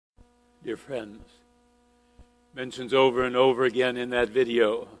dear friends. Mentions over and over again in that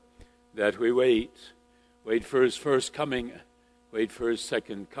video that we wait for his first coming, wait for his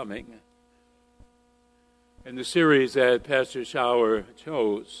second coming. And the series that Pastor Schauer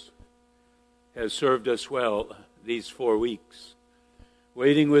chose has served us well these 4 weeks.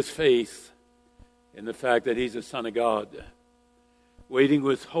 Waiting with faith in the fact that he's the Son of God. Waiting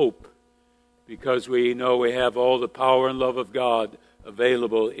with hope because we know we have all the power and love of God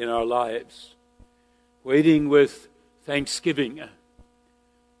available in our lives. Waiting with thanksgiving.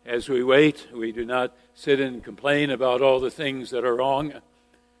 As we wait, we do not sit and complain about all the things that are wrong.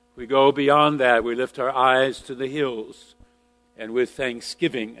 We go beyond that. We lift our eyes to the hills. And with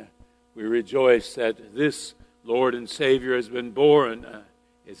thanksgiving, we rejoice that this Lord and Savior has been born,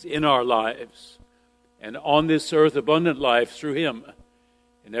 is in our lives. And on this earth, abundant life through him.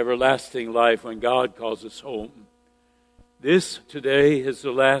 An everlasting life when God calls us home. This today is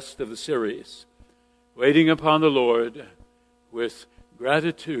the last of the series. Waiting upon the Lord with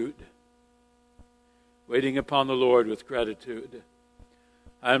gratitude. Waiting upon the Lord with gratitude.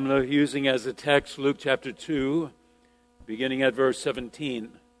 I'm using as a text Luke chapter 2, beginning at verse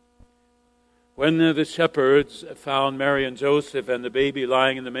 17. When the shepherds found Mary and Joseph and the baby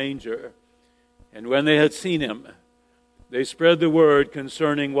lying in the manger, and when they had seen him, they spread the word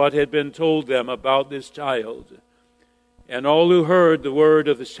concerning what had been told them about this child. And all who heard the word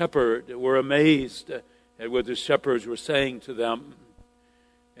of the shepherd were amazed at what the shepherds were saying to them.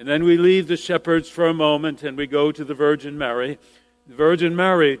 And then we leave the shepherds for a moment and we go to the Virgin Mary. The Virgin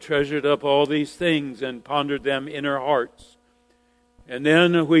Mary treasured up all these things and pondered them in her heart. And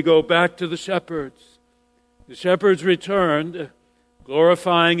then we go back to the shepherds. The shepherds returned,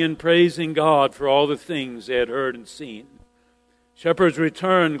 glorifying and praising God for all the things they had heard and seen. Shepherds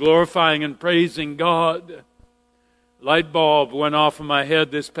returned, glorifying and praising God. Light bulb went off in my head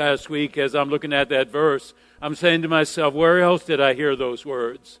this past week as I'm looking at that verse. I'm saying to myself, where else did I hear those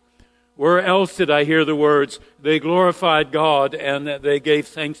words? Where else did I hear the words, they glorified God and they gave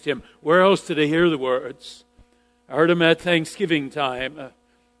thanks to him? Where else did I hear the words? I heard them at Thanksgiving time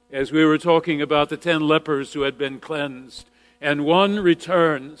as we were talking about the 10 lepers who had been cleansed. And one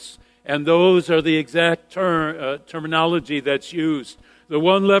returns, and those are the exact terminology that's used. The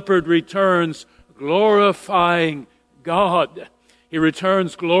one leopard returns glorifying God. He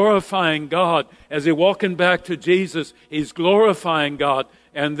returns glorifying God. As he's walking back to Jesus, he's glorifying God.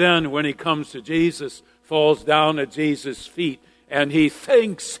 And then when he comes to Jesus, falls down at Jesus' feet, and he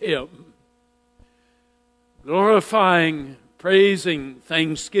thanks him. Glorifying, praising,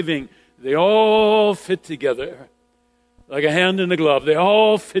 thanksgiving, they all fit together. Like a hand in a glove, they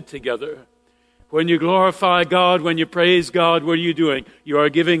all fit together. When you glorify God, when you praise God, what are you doing? You are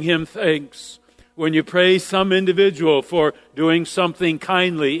giving him thanks. When you praise some individual for doing something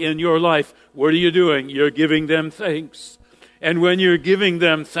kindly in your life, what are you doing? You're giving them thanks. And when you're giving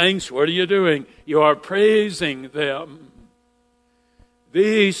them thanks, what are you doing? You are praising them.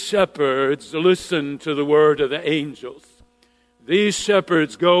 These shepherds listen to the word of the angels. These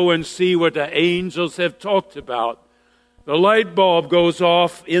shepherds go and see what the angels have talked about. The light bulb goes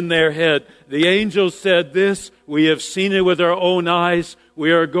off in their head. The angels said this, we have seen it with our own eyes.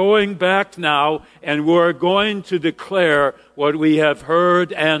 We are going back now and we're going to declare what we have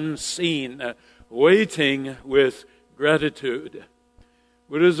heard and seen, waiting with gratitude.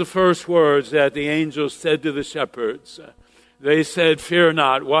 What is the first words that the angels said to the shepherds? They said, fear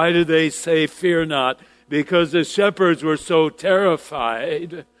not. Why did they say fear not? Because the shepherds were so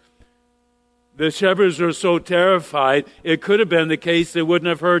terrified. The shepherds were so terrified, it could have been the case they wouldn't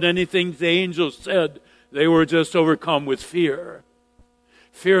have heard anything the angels said. They were just overcome with fear.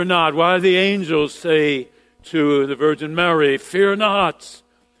 Fear not. Why do the angels say to the Virgin Mary, fear not?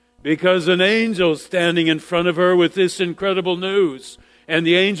 Because an angel standing in front of her with this incredible news. And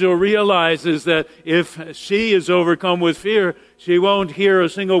the angel realizes that if she is overcome with fear, she won't hear a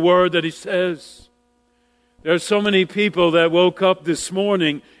single word that he says. There are so many people that woke up this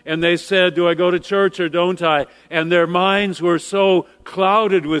morning and they said, do I go to church or don't I? And their minds were so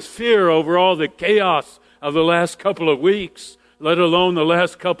clouded with fear over all the chaos of the last couple of weeks, let alone the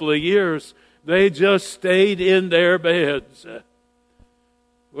last couple of years. They just stayed in their beds.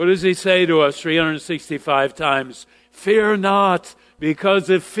 What does he say to us 365 times? Fear not, because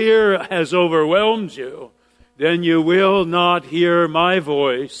if fear has overwhelmed you, then you will not hear my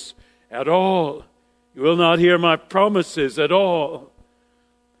voice at all. You will not hear my promises at all.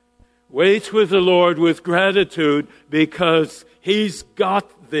 Wait with the Lord with gratitude because he's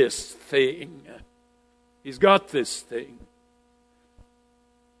got this thing. He's got this thing.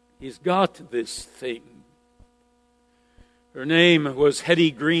 He's got this thing. Her name was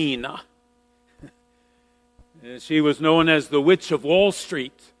Hetty Green. She was known as the Witch of Wall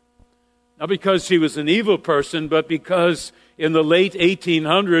Street. Not because she was an evil person, but because in the late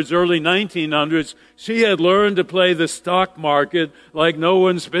 1800s, early 1900s, she had learned to play the stock market like no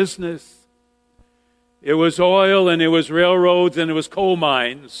one's business. It was oil, and it was railroads, and it was coal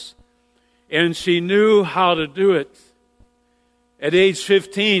mines. And she knew how to do it. At age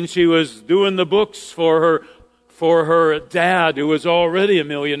 15, she was doing the books for her dad, who was already a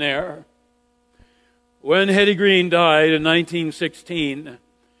millionaire. When Hetty Green died in 1916,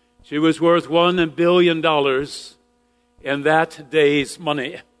 she was worth $1 billion in that day's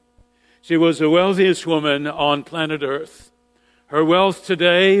money. She was the wealthiest woman on planet Earth. Her wealth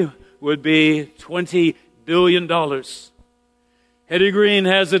today would be $20 billion. Hetty Green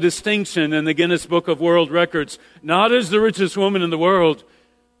has a distinction in the Guinness Book of World Records, not as the richest woman in the world,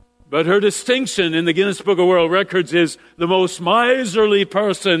 but her distinction in the Guinness Book of World Records is the most miserly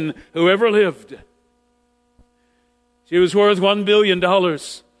person who ever lived. She was worth $1 billion,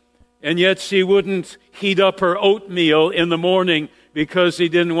 and yet she wouldn't heat up her oatmeal in the morning because she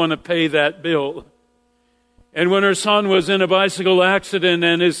didn't want to pay that bill. And when her son was in a bicycle accident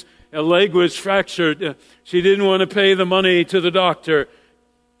and his leg was fractured, she didn't want to pay the money to the doctor.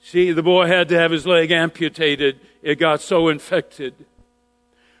 The boy had to have his leg amputated. It got so infected.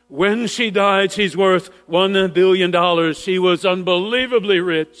 When she died, she's worth $1 billion. She was unbelievably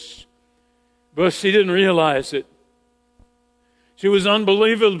rich, but she didn't realize it. She was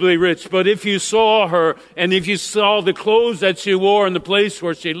unbelievably rich, but if you saw her and if you saw the clothes that she wore and the place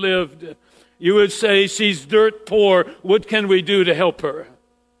where she lived, you would say, she's dirt poor. What can we do to help her?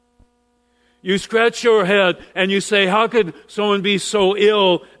 You scratch your head and you say, how could someone be so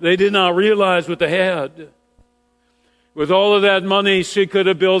ill they did not realize what they had? With all of that money, she could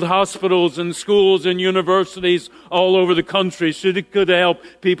have built hospitals and schools and universities all over the country. She could have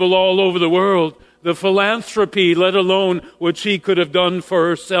helped people all over the world. The philanthropy, let alone what she could have done for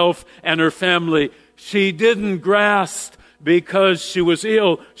herself and her family. She didn't grasp because she was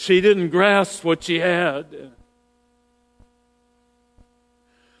ill. She didn't grasp what she had.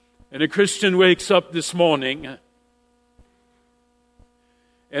 And a Christian wakes up this morning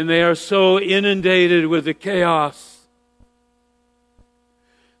and they are so inundated with the chaos.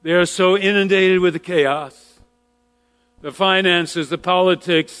 They are so inundated with the chaos. The finances, the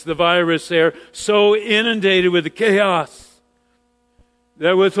politics, the virus, they're so inundated with the chaos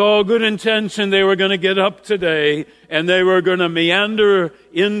that with all good intention they were going to get up today and they were going to meander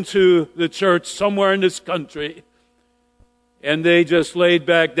into the church somewhere in this country. And they just laid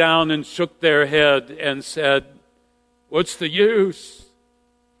back down and shook their head and said, what's the use?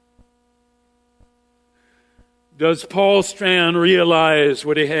 Does Paul Strand realize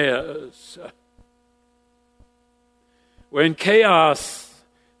what he has? When chaos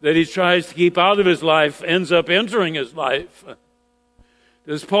that he tries to keep out of his life ends up entering his life,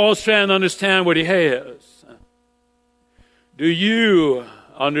 does Paul Strand understand what he has? Do you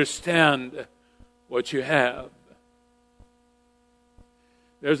understand what you have?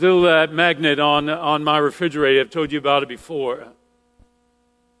 There's a little magnet on my refrigerator. I've told you about it before. A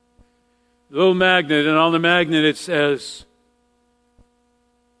little magnet, and on the magnet it says,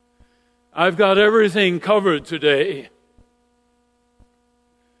 I've got everything covered today.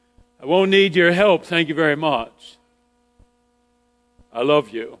 I won't need your help, thank you very much. I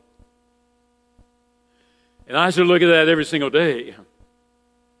love you. And I should look at that every single day.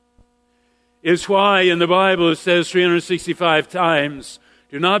 It's why in the Bible it says 365 times,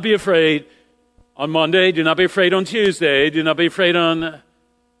 do not be afraid on Monday, do not be afraid on Tuesday, do not be afraid on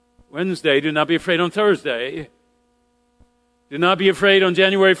Wednesday, do not be afraid on Thursday. Do not be afraid on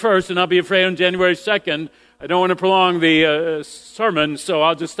January 1st, do not be afraid on January 2nd. I don't want to prolong the sermon, so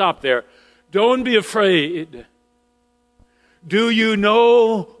I'll just stop there. Don't be afraid. Do you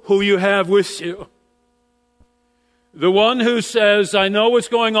know who you have with you? The one who says, I know what's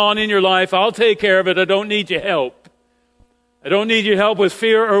going on in your life, I'll take care of it, I don't need your help. I don't need your help with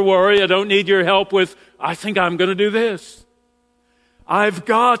fear or worry, I don't need your help with, I think I'm going to do this. I've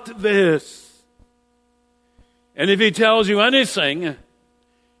got this. And if he tells you anything,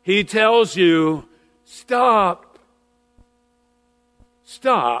 he tells you, stop.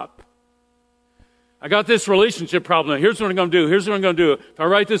 Stop. I got this relationship problem. Here's what I'm going to do. Here's what I'm going to do. If I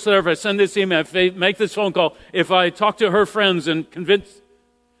write this letter, if I send this email, if I make this phone call, if I talk to her friends and convince,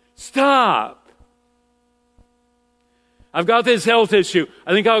 stop. I've got this health issue.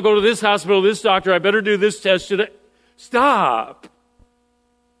 I think I'll go to this hospital, this doctor. I better do this test today. Stop.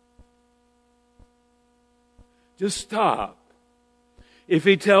 Just stop. If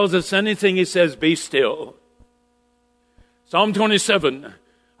he tells us anything, he says, be still. Psalm 27,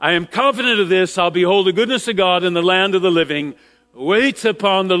 I am confident of this, I'll behold the goodness of God in the land of the living. Wait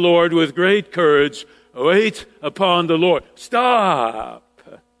upon the Lord with great courage. Wait upon the Lord. Stop.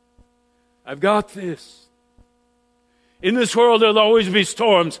 I've got this. In this world there'll always be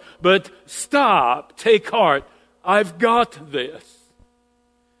storms, but stop. Take heart. I've got this.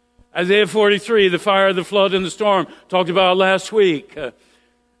 Isaiah 43, the fire, the flood, and the storm, talked about last week.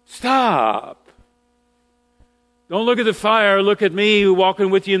 Stop. Don't look at the fire. Look at me who's walking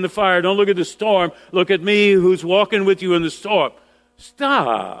with you in the fire. Don't look at the storm. Look at me who's walking with you in the storm.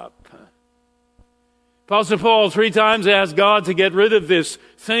 Stop. Apostle Paul 3 times asked God to get rid of this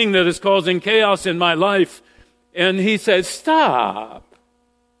thing that is causing chaos in my life. And he said, stop.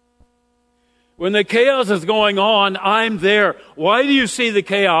 When the chaos is going on, I'm there. Why do you see the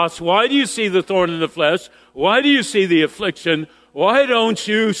chaos? Why do you see the thorn in the flesh? Why do you see the affliction? Why don't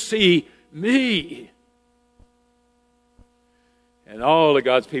you see me? And all of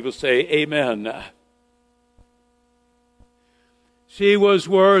God's people say, amen. She was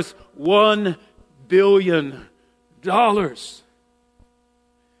worth $1 billion.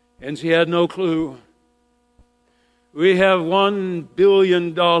 And she had no clue. We have $1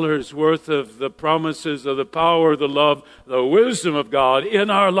 billion worth of the promises of the power, the love, the wisdom of God in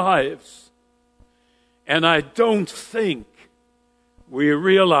our lives. And I don't think we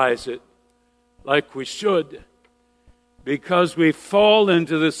realize it like we should, because we fall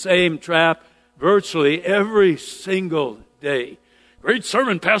into the same trap virtually every single day. Great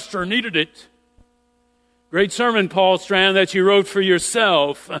sermon, Pastor, needed it. Great sermon, Paul Strand, that you wrote for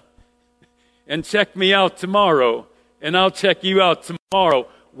yourself. And check me out tomorrow. And I'll check you out tomorrow.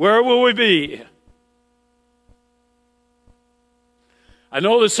 Where will we be? I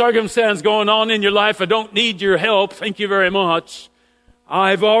know the circumstance going on in your life. I don't need your help. Thank you very much.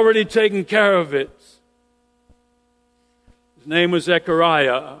 I've already taken care of it. His name was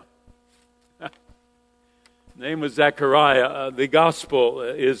Zechariah. The gospel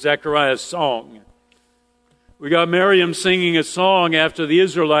is Zechariah's song. We got Miriam singing a song after the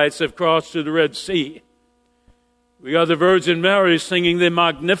Israelites have crossed to the Red Sea. We got the Virgin Mary singing the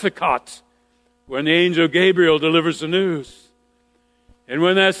Magnificat when the angel Gabriel delivers the news. And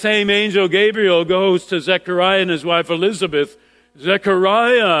when that same angel Gabriel goes to Zechariah and his wife Elizabeth,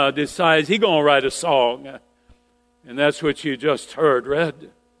 Zechariah decides he's going to write a song. And that's what you just heard read.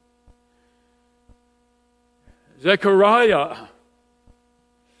 Zechariah,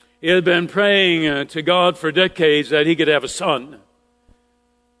 he had been praying to God for decades that he could have a son.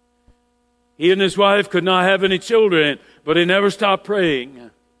 He and his wife could not have any children, but he never stopped praying.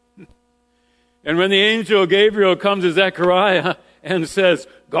 And when the angel Gabriel comes to Zechariah and says,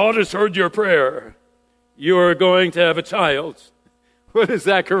 God has heard your prayer, you are going to have a child, what does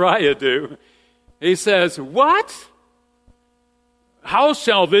Zechariah do? He says, what? How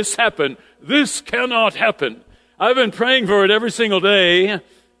shall this happen? This cannot happen. I've been praying for it every single day,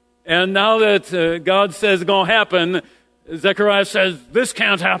 and now that God says it's going to happen, Zechariah says, this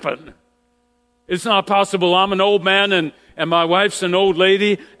can't happen. It's not possible. I'm an old man, and my wife's an old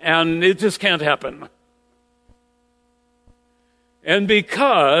lady, and it just can't happen. And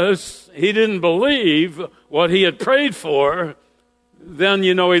because he didn't believe what he had prayed for, then,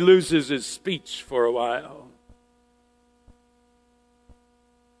 he loses his speech for a while.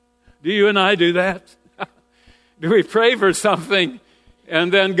 Do you and I do that? Do we pray for something,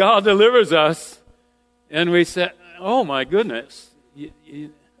 and then God delivers us, and we say, oh my goodness,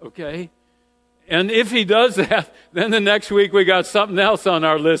 okay. And if he does that, then the next week we got something else on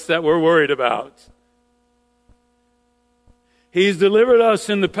our list that we're worried about. He's delivered us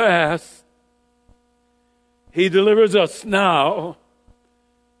in the past. He delivers us now.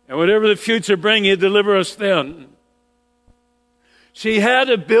 And whatever the future brings, he'll deliver us then. She had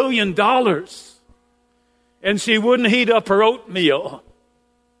 $1 billion. And she wouldn't heat up her oatmeal.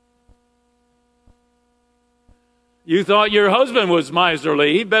 You thought your husband was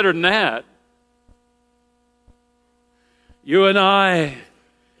miserly. He better than that. You and I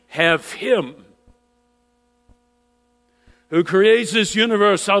have him who creates this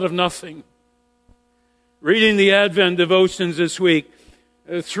universe out of nothing. Reading the Advent devotions this week,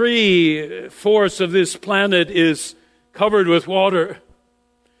 3/4 of this planet is covered with water.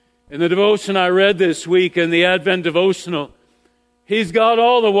 In the devotion I read this week in the Advent devotional, he's got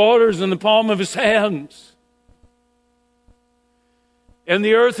all the waters in the palm of his hands. And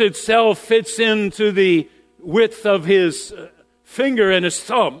the earth itself fits into the width of his finger and his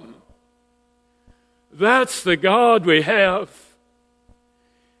thumb. That's the God we have.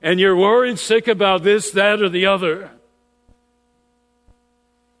 And you're worried sick about this, that, or the other.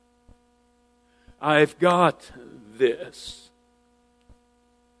 I've got this.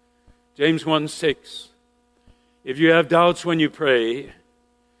 James 1:6. If you have doubts when you pray,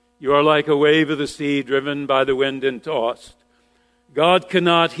 you are like a wave of the sea driven by the wind and tossed. God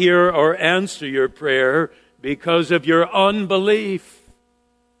cannot hear or answer your prayer because of your unbelief.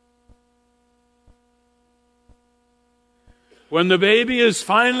 When the baby is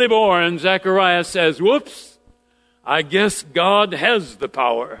finally born, Zechariah says, whoops, I guess God has the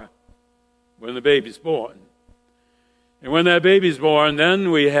power when the baby's born. And when that baby's born,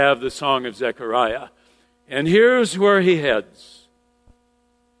 then we have the Song of Zechariah. And here's where he heads.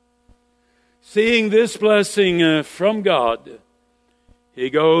 Seeing this blessing from God, he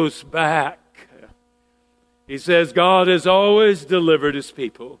goes back. He says, God has always delivered his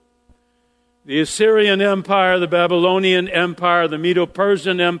people. The Assyrian Empire, the Babylonian Empire, the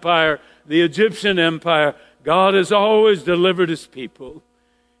Medo-Persian Empire, the Egyptian Empire, God has always delivered his people.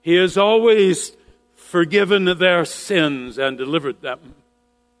 He has always forgiven their sins and delivered them.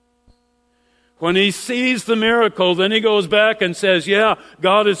 When he sees the miracle, then he goes back and says, yeah,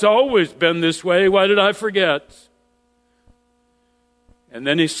 God has always been this way. Why did I forget? And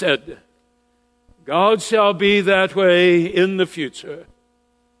then he said, God shall be that way in the future.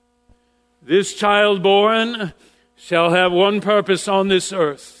 This child born shall have one purpose on this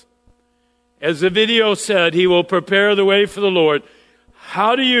earth. As the video said, he will prepare the way for the Lord.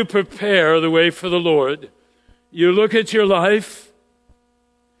 How do you prepare the way for the Lord? You look at your life.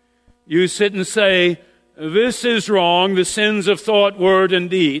 You sit and say, this is wrong, the sins of thought, word, and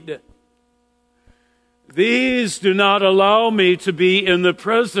deed. These do not allow me to be in the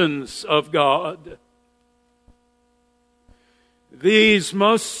presence of God. These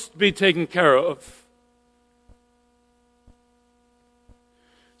must be taken care of.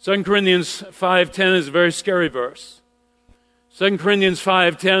 2 Corinthians 5:10 is a very scary verse. 2 Corinthians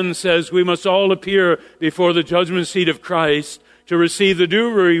 5:10 says, we must all appear before the judgment seat of Christ to receive the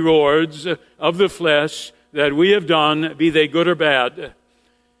due rewards of the flesh that we have done, be they good or bad.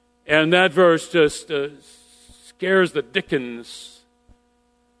 And that verse just scares the dickens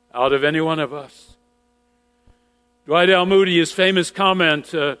out of any one of us. Dwight L. Moody, his famous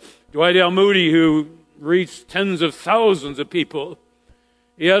comment, Dwight L. Moody, who reached tens of thousands of people,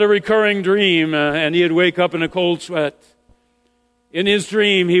 he had a recurring dream, and he'd wake up in a cold sweat. In his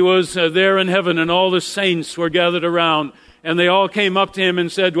dream, he was there in heaven, and all the saints were gathered around, and they all came up to him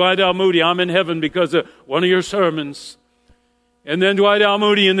and said, Dwight L. Moody, I'm in heaven because of one of your sermons. And then Dwight L.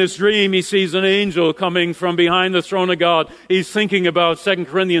 Moody, in this dream, he sees an angel coming from behind the throne of God. He's thinking about 2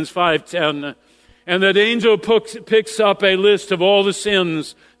 Corinthians 5:10. And that angel picks up a list of all the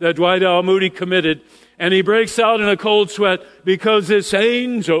sins that Dwight L. Moody committed. And he breaks out in a cold sweat because this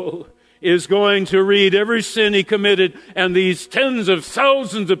angel is going to read every sin he committed. And these tens of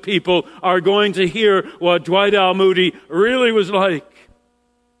thousands of people are going to hear what Dwight L. Moody really was like.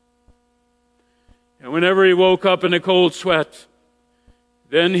 And whenever he woke up in a cold sweat,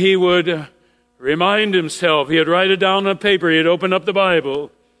 then he would remind himself. He'd write it down on paper. He'd open up the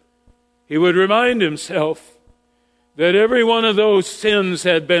Bible. He would remind himself that every one of those sins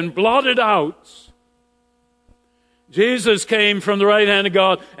had been blotted out. Jesus came from the right hand of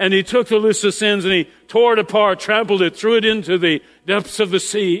God, and he took the list of sins and he tore it apart, trampled it, threw it into the depths of the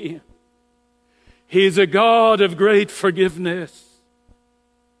sea. He's a God of great forgiveness.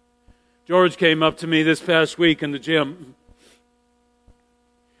 George came up to me this past week in the gym.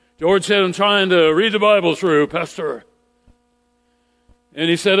 George said, I'm trying to read the Bible through, Pastor. And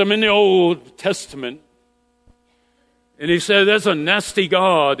he said, I'm in the Old Testament. And he said, that's a nasty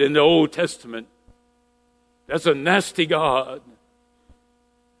God in the Old Testament. That's a nasty God.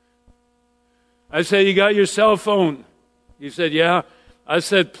 I said, you got your cell phone? He said, yeah. I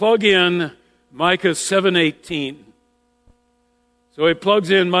said, plug in Micah 7:18. So he plugs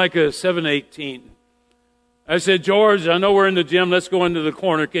in Micah 7:18. I said, George, I know we're in the gym. Let's go into the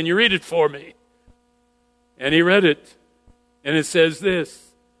corner. Can you read it for me? And he read it. And it says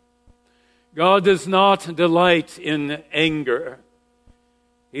this: God does not delight in anger.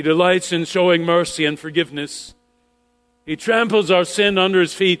 He delights in showing mercy and forgiveness. He tramples our sin under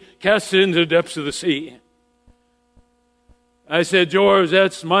his feet, casts it into the depths of the sea. I said, George,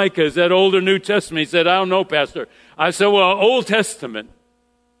 that's Micah. Is that Old or New Testament? He said, I don't know, Pastor. I said, well, Old Testament.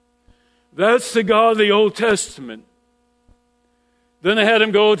 That's the God of the Old Testament. Then I had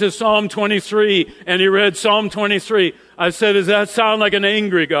him go to Psalm 23, and he read Psalm 23. I said, does that sound like an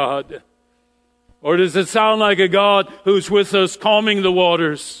angry God? Or does it sound like a God who's with us, calming the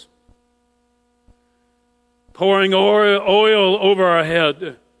waters, pouring oil over our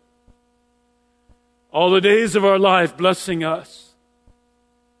head, all the days of our life blessing us?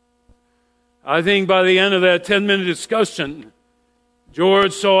 I think by the end of that 10-minute discussion,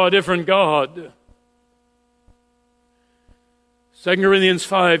 George saw a different God. 2 Corinthians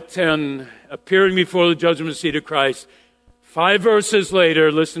 5:10, appearing before the judgment seat of Christ. 5 verses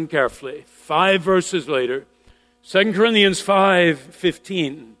later, listen carefully. 5 verses later, 2 Corinthians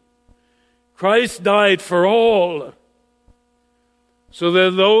 5:15. Christ died for all, so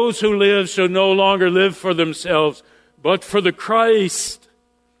that those who live should no longer live for themselves, but for the Christ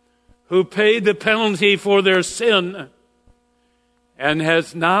who paid the penalty for their sin and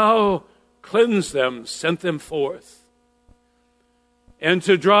has now cleansed them, sent them forth. And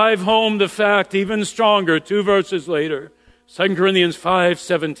to drive home the fact even stronger, 2 verses later, 2 Corinthians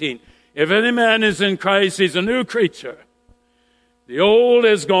 5:17. If any man is in Christ, he's a new creature. The old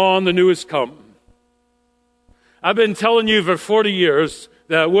is gone, the new has come. I've been telling you for 40 years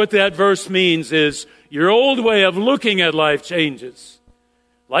that what that verse means is your old way of looking at life changes.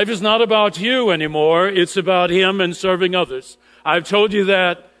 Life is not about you anymore. It's about Him and serving others. I've told you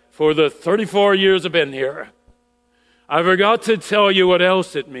that for the 34 years I've been here. I forgot to tell you what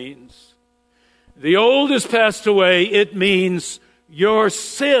else it means. The old has passed away. It means your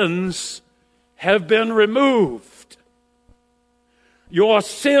sins have been removed. Your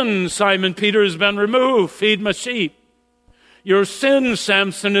sin, Simon Peter, has been removed. Feed my sheep. Your sin,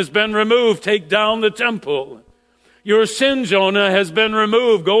 Samson, has been removed. Take down the temple. Your sin, Jonah, has been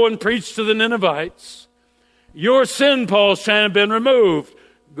removed. Go and preach to the Ninevites. Your sin, Paul Strand, has been removed.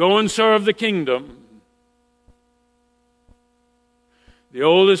 Go and serve the kingdom. The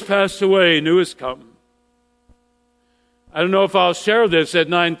old has passed away, new has come. I don't know if I'll share this at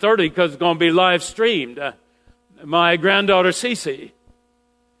 9:30 because it's going to be live streamed. My granddaughter, Cece,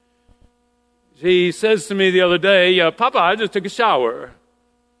 she says to me the other day, Papa, I just took a shower.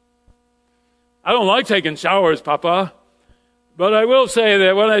 I don't like taking showers, Papa. But I will say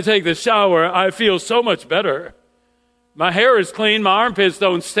that when I take the shower, I feel so much better. My hair is clean, my armpits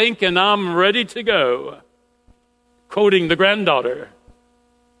don't stink, and I'm ready to go. Quoting the granddaughter.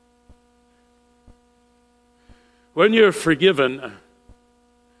 When you're forgiven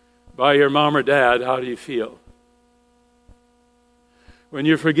by your mom or dad, how do you feel? When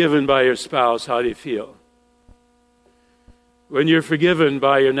you're forgiven by your spouse, how do you feel? When you're forgiven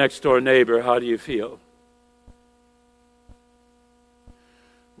by your next door neighbor, how do you feel?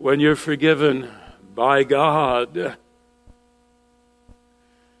 When you're forgiven by God,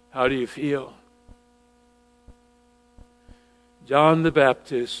 how do you feel? John the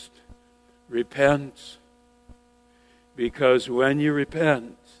Baptist, repent. Because when you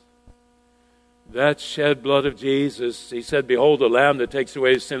repent, that shed blood of Jesus, he said, behold the Lamb that takes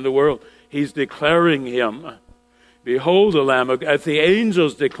away the sin of the world. He's declaring him. Behold the Lamb, as the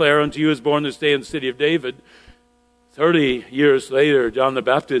angels declare unto you is born this day in the city of David. 30 years later, John the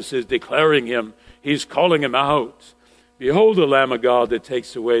Baptist is declaring him. He's calling him out. Behold the Lamb of God that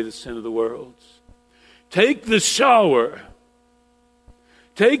takes away the sin of the world. Take the shower.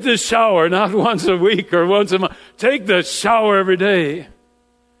 Take the shower, not once a week or once a month. Take the shower every day.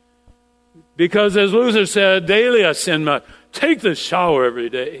 Because as Luther said, daily I sin much. Take the shower every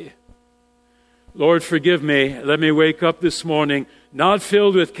day. Lord, forgive me. Let me wake up this morning not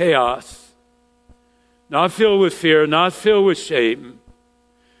filled with chaos, not filled with fear, not filled with shame.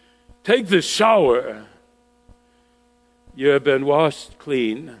 Take the shower. You have been washed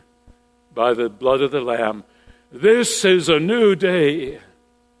clean by the blood of the Lamb. This is a new day.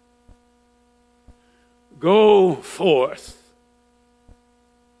 Go forth.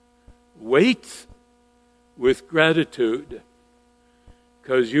 Wait with gratitude,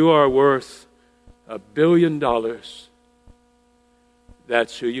 because you are worth $1 billion.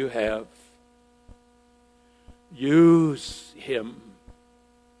 That's who you have. Use him.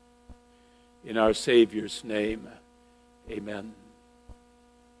 In our Savior's name, amen.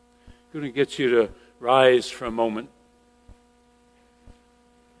 I'm going to get you to rise for a moment.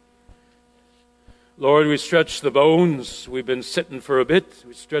 Lord, we stretch the bones. We've been sitting for a bit.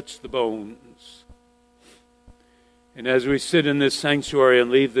 We stretch the bones. And as we sit in this sanctuary and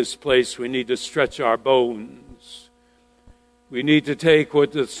leave this place, we need to stretch our bones. We need to take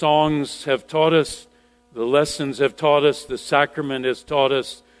what the songs have taught us, the lessons have taught us, the sacrament has taught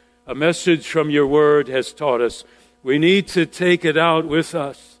us, a message from your word has taught us. We need to take it out with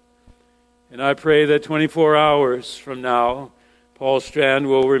us. And I pray that 24 hours from now, Paul Strand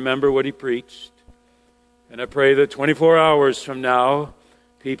will remember what he preached. And I pray that 24 hours from now,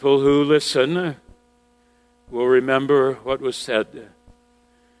 people who listen will remember what was said.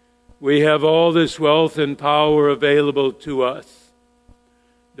 We have all this wealth and power available to us.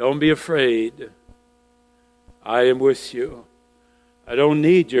 Don't be afraid. I am with you. I don't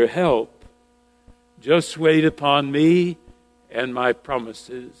need your help. Just wait upon me and my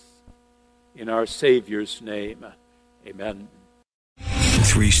promises. In our Savior's name, amen.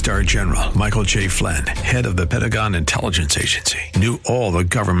 3-star General Michael J. Flynn, head of the Pentagon Intelligence Agency, knew all the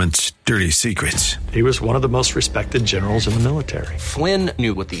government's dirty secrets. He was one of the most respected generals in the military. Flynn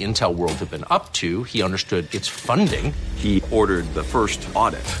knew what the intel world had been up to. He understood its funding. He ordered the first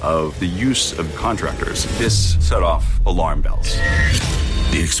audit of the use of contractors. This set off alarm bells.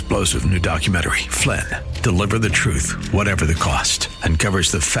 The explosive new documentary, Flynn, Deliver the Truth, Whatever the Cost, uncovers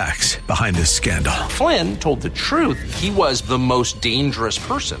the facts behind this scandal. Flynn told the truth. He was the most dangerous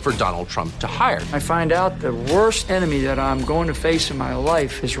person for Donald Trump to hire. I find out the worst enemy that I'm going to face in my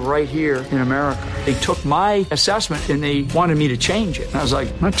life is right here in America. They took my assessment and they wanted me to change it. And I was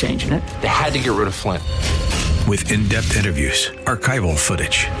like, I'm not changing it. They had to get rid of Flynn. With in-depth interviews, archival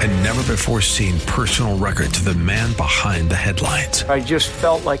footage, and never-before-seen personal records of the man behind the headlines. I just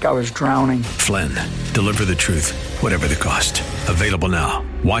felt like I was drowning. Flynn, Deliver the Truth, Whatever the Cost. Available now.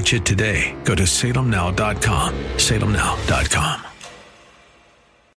 Watch it today. Go to salemnow.com. salemnow.com.